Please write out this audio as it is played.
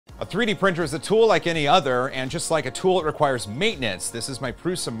A 3D printer is a tool like any other, and just like a tool, it requires maintenance. This is my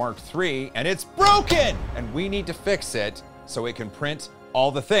Prusa Mark III, and it's broken! And we need to fix it so it can print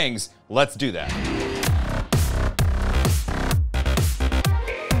all the things. Let's do that.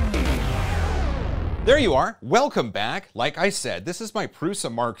 There you are. Welcome back. Like I said, this is my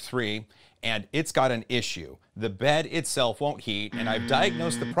Prusa Mark III, and it's got an issue. The bed itself won't heat, and I've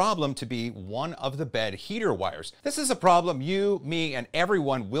diagnosed the problem to be one of the bed heater wires. This is a problem you, me, and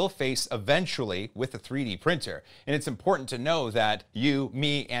everyone will face eventually with a 3D printer. And it's important to know that you,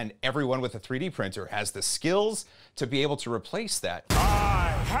 me, and everyone with a 3D printer has the skills to be able to replace that.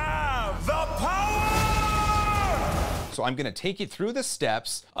 I have the power! So I'm gonna take you through the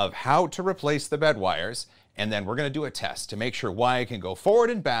steps of how to replace the bed wires, and then we're gonna do a test to make sure wire can go forward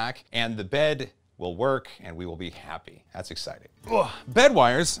and back, and the bed will work, and we will be happy. That's exciting. Ugh. Bed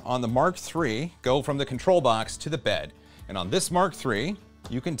wires on the Mark III go from the control box to the bed. And on this Mark III,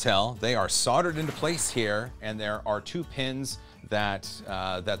 you can tell they are soldered into place here, and there are 2 pins that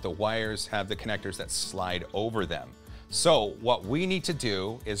the wires have the connectors that slide over them. So what we need to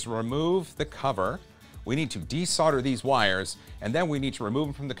do is remove the cover. We need to desolder these wires, and then we need to remove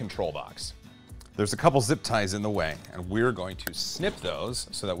them from the control box. There's a couple zip ties in the way, and we're going to snip those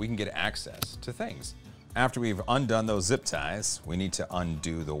so that we can get access to things. After we've undone those zip ties, we need to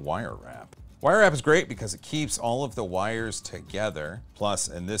undo the wire wrap. Wire wrap is great because it keeps all of the wires together. Plus,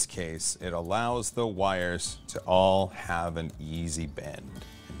 in this case, it allows the wires to all have an easy bend.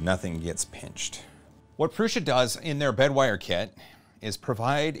 Nothing gets pinched. What Prusa does in their bed wire kit is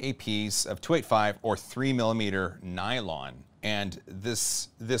provide a piece of 285 or 3mm nylon. And this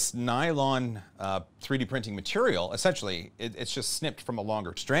nylon 3D printing material, essentially, it's just snipped from a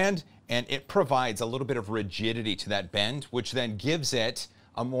longer strand, and it provides a little bit of rigidity to that bend, which then gives it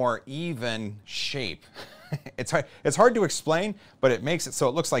a more even shape. It's hard to explain, but it makes it so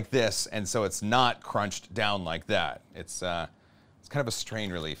it looks like this, and so it's not crunched down like that. It's kind of a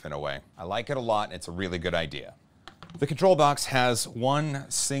strain relief in a way. I like it a lot, and it's a really good idea. The control box has one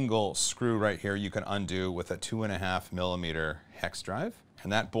single screw right here you can undo with a 2.5mm hex drive.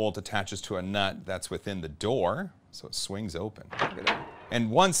 And that bolt attaches to a nut that's within the door, so it swings open. Look at that.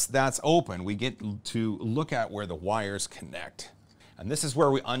 And once that's open, we get to look at where the wires connect. And this is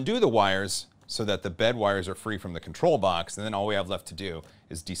where we undo the wires so that the bed wires are free from the control box, and then all we have left to do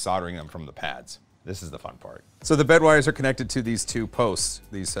is desoldering them from the pads. This is the fun part. So the bed wires are connected to these 2 posts,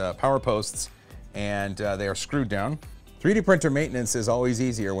 these power posts, and they are screwed down. 3D printer maintenance is always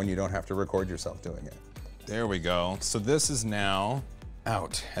easier when you don't have to record yourself doing it. There we go. So this is now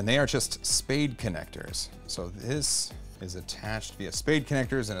out, and they are just spade connectors. So this is attached via spade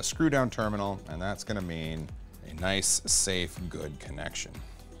connectors and a screw down terminal, and that's gonna mean a nice, safe, good connection.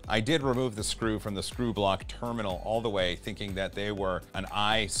 I did remove the screw from the screw block terminal all the way, thinking that they were an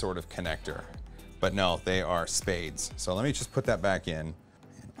eye sort of connector, but no, they are spades. So let me just put that back in.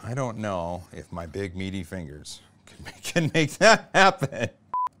 I don't know if my big meaty fingers can make that happen.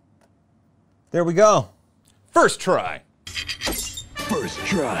 There we go. First try. First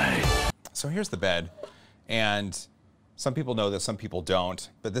try. So here's the bed, and some people know this, some people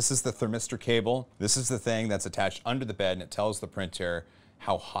don't, but this is the thermistor cable. This is the thing that's attached under the bed, and it tells the printer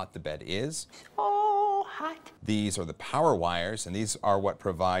how hot the bed is. Oh, hot. These are the power wires, and these are what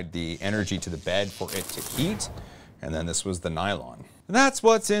provide the energy to the bed for it to heat. And then this was the nylon. That's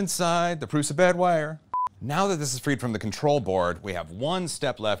what's inside the Prusa bed wire. Now that this is freed from the control board, we have one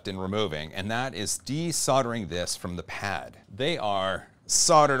step left in removing, and that is desoldering this from the pad. They are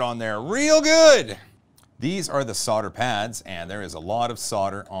soldered on there real good. These are the solder pads, and there is a lot of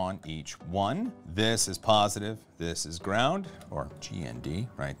solder on each one. This is positive, this is ground, or GND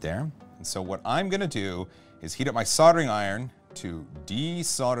right there. And so what I'm gonna do is heat up my soldering iron to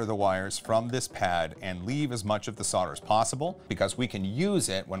desolder the wires from this pad and leave as much of the solder as possible, because we can use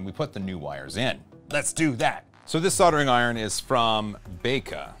it when we put the new wires in. Let's do that. So this soldering iron is from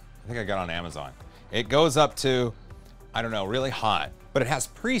Beka. I think I got it on Amazon. It goes up to, I don't know, really hot, but it has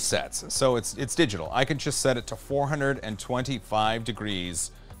presets, so it's digital. I can just set it to 425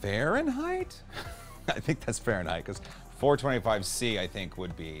 degrees Fahrenheit? I think that's Fahrenheit, because 425C I think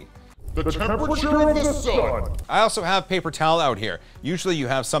would be the temperature of the sun. I also have paper towel out here. Usually you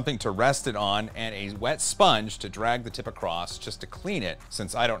have something to rest it on and a wet sponge to drag the tip across just to clean it.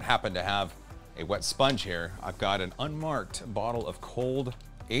 Since I don't happen to have a wet sponge here, I've got an unmarked bottle of cold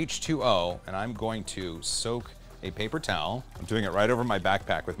H2O, and I'm going to soak a paper towel. I'm doing it right over my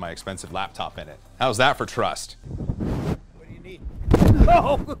backpack with my expensive laptop in it. How's that for trust? What do you need?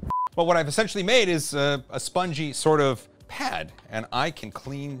 Oh! Well, what I've essentially made is a spongy sort of pad, and I can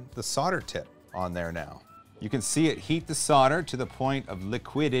clean the solder tip on there now. You can see it heat the solder to the point of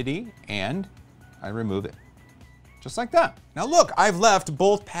liquidity, and I remove it. Just like that. Now look, I've left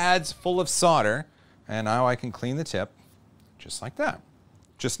both pads full of solder, and now I can clean the tip just like that.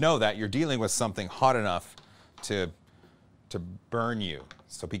 Just know that you're dealing with something hot enough to burn you,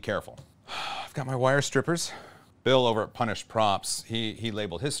 so be careful. I've got my wire strippers. Bill over at Punished Props, he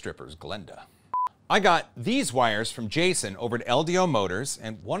labeled his strippers Glenda. I got these wires from Jason over at LDO Motors,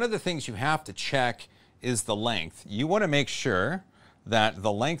 and one of the things you have to check is the length. You want to make sure that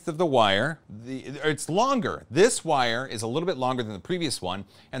the length of the wire, it's longer. This wire is a little bit longer than the previous one,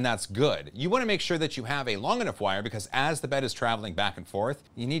 and that's good. You want to make sure that you have a long enough wire, because as the bed is traveling back and forth,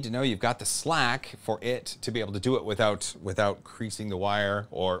 you need to know you've got the slack for it to be able to do it without creasing the wire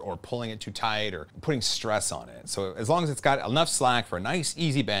or pulling it too tight or putting stress on it. So as long as it's got enough slack for a nice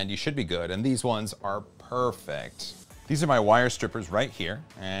easy bend, you should be good, and these ones are perfect. These are my wire strippers right here,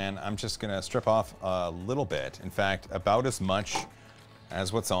 and I'm just gonna strip off a little bit. In fact, about as much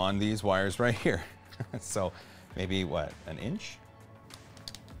as what's on these wires right here. So maybe what, an inch?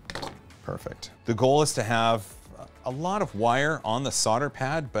 Perfect. The goal is to have a lot of wire on the solder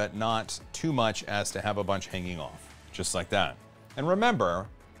pad, but not too much as to have a bunch hanging off, just like that. And remember,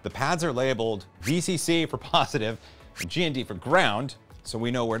 the pads are labeled VCC for positive and G&D for ground, so we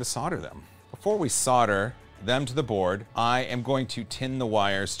know where to solder them. Before we solder them to the board, I am going to tin the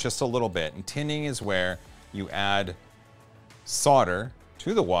wires just a little bit. And tinning is where you add solder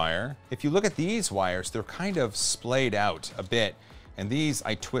to the wire. If you look at these wires, they're kind of splayed out a bit, and these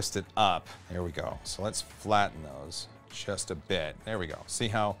I twisted up. There we go. So let's flatten those just a bit. There we go. See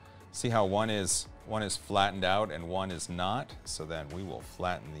how one is flattened out and one is not? So then we will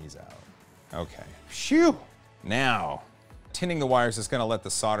flatten these out. Okay. Phew! Now, tinning the wires is going to let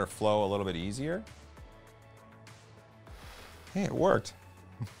the solder flow a little bit easier. Hey, it worked.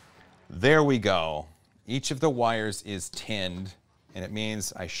 There we go. Each of the wires is tinned, and it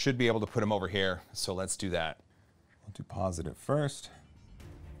means I should be able to put them over here. So let's do that. We'll do positive first.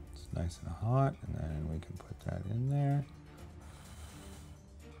 It's nice and hot, and then we can put that in there.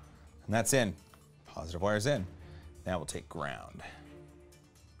 And that's in. Positive wire's in. Now we'll take ground.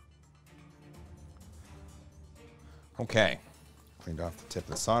 Okay, cleaned off the tip of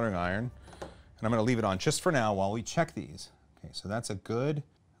the soldering iron, and I'm gonna leave it on just for now while we check these. Okay, so that's a good,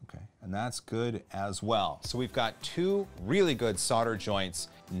 okay, and that's good as well. So we've got two really good solder joints.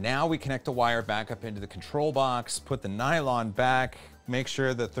 Now we connect the wire back up into the control box, put the nylon back, make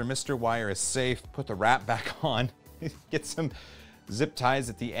sure the thermistor wire is safe, put the wrap back on, get some zip ties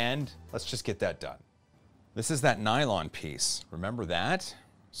at the end. Let's just get that done. This is that nylon piece, remember that?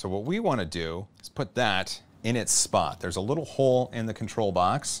 So what we wanna do is put that in its spot. There's a little hole in the control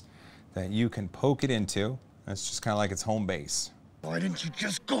box that you can poke it into. That's just kind of like its home base. Why didn't you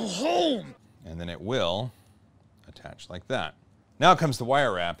just go home? And then it will attach like that. Now comes the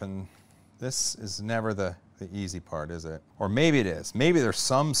wire wrap, and this is never the easy part, is it? Or maybe it is. Maybe there's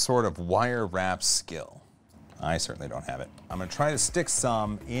some sort of wire wrap skill. I certainly don't have it. I'm gonna try to stick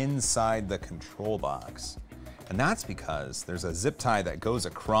some inside the control box. And that's because there's a zip tie that goes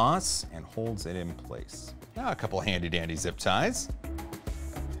across and holds it in place. Now a couple handy dandy zip ties.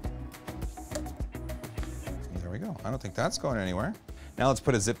 And there we go. I don't think that's going anywhere. Now let's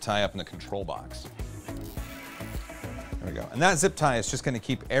put a zip tie up in the control box. There we go. And that zip tie is just going to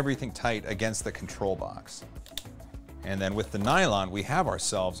keep everything tight against the control box. And then with the nylon, we have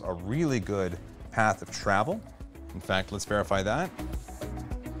ourselves a really good path of travel. In fact, let's verify that.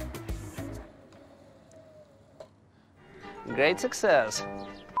 Great success.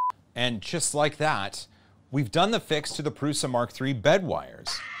 And just like that, we've done the fix to the Prusa Mark III bed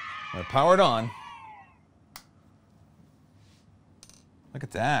wires. They're powered on. Look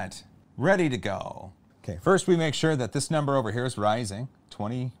at that. Ready to go. Okay, first we make sure that this number over here is rising.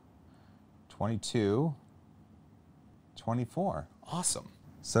 20, 22, 24. Awesome.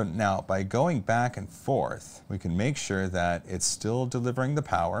 So now by going back and forth, we can make sure that it's still delivering the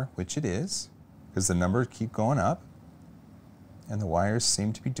power, which it is, because the numbers keep going up. And the wires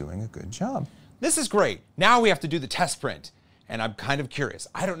seem to be doing a good job. This is great. Now we have to do the test print. And I'm kind of curious.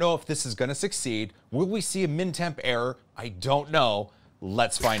 I don't know if this is gonna succeed. Will we see a MINTEMP error? I don't know.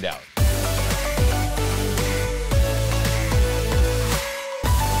 Let's find out.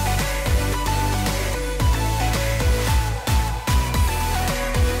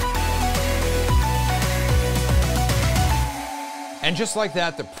 And just like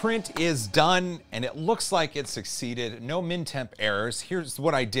that, the print is done, and it looks like it succeeded. No MINTEMP errors. Here's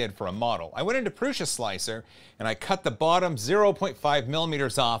what I did for a model. I went into Prusa Slicer, and I cut the bottom 0.5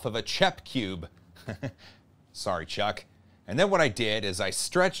 millimeters off of a Chep cube. Sorry, Chuck. And then what I did is I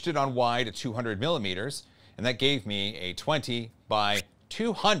stretched it on Y to 200 millimeters, and that gave me a 20 by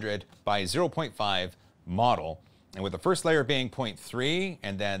 200 by 0.5 model. And with the first layer being 0.3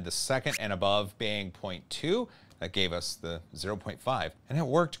 and then the second and above being 0.2, that gave us the 0.5, and it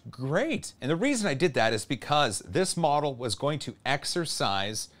worked great. And the reason I did that is because this model was going to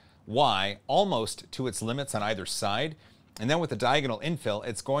exercise Y almost to its limits on either side. And then with the diagonal infill,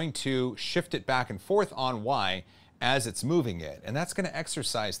 it's going to shift it back and forth on Y as it's moving it. And that's going to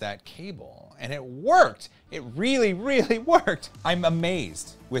exercise that cable. And it worked. It really, really worked. I'm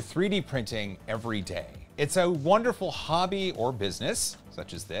amazed with 3D printing every day. It's a wonderful hobby or business,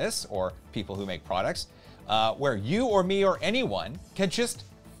 such as this, or people who make products, where you or me or anyone can just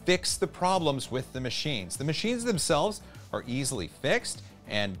fix the problems with the machines. The machines themselves are easily fixed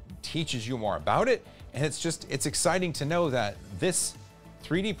and teaches you more about it. And it's exciting to know that this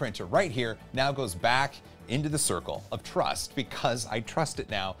 3D printer right here now goes back into the circle of trust because I trust it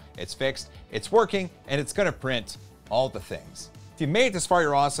now. It's fixed, it's working, and it's gonna print all the things. If you made it this far,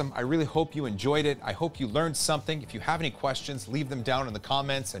 you're awesome. I really hope you enjoyed it. I hope you learned something. If you have any questions, leave them down in the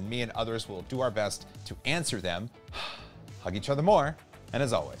comments and me and others will do our best to answer them. Hug each other more, and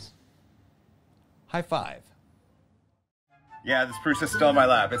as always, high five. Yeah, this Spruce is still in my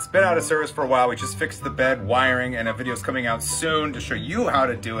lab. It's been out of service for a while. We just fixed the bed wiring, and a video's coming out soon to show you how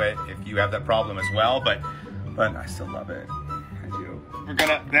to do it if you have that problem as well, but I still love it. I do. We're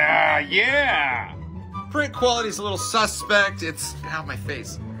gonna, yeah! Print quality's a little suspect. It's, ow, my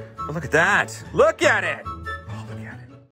face. But look at that. Look at it!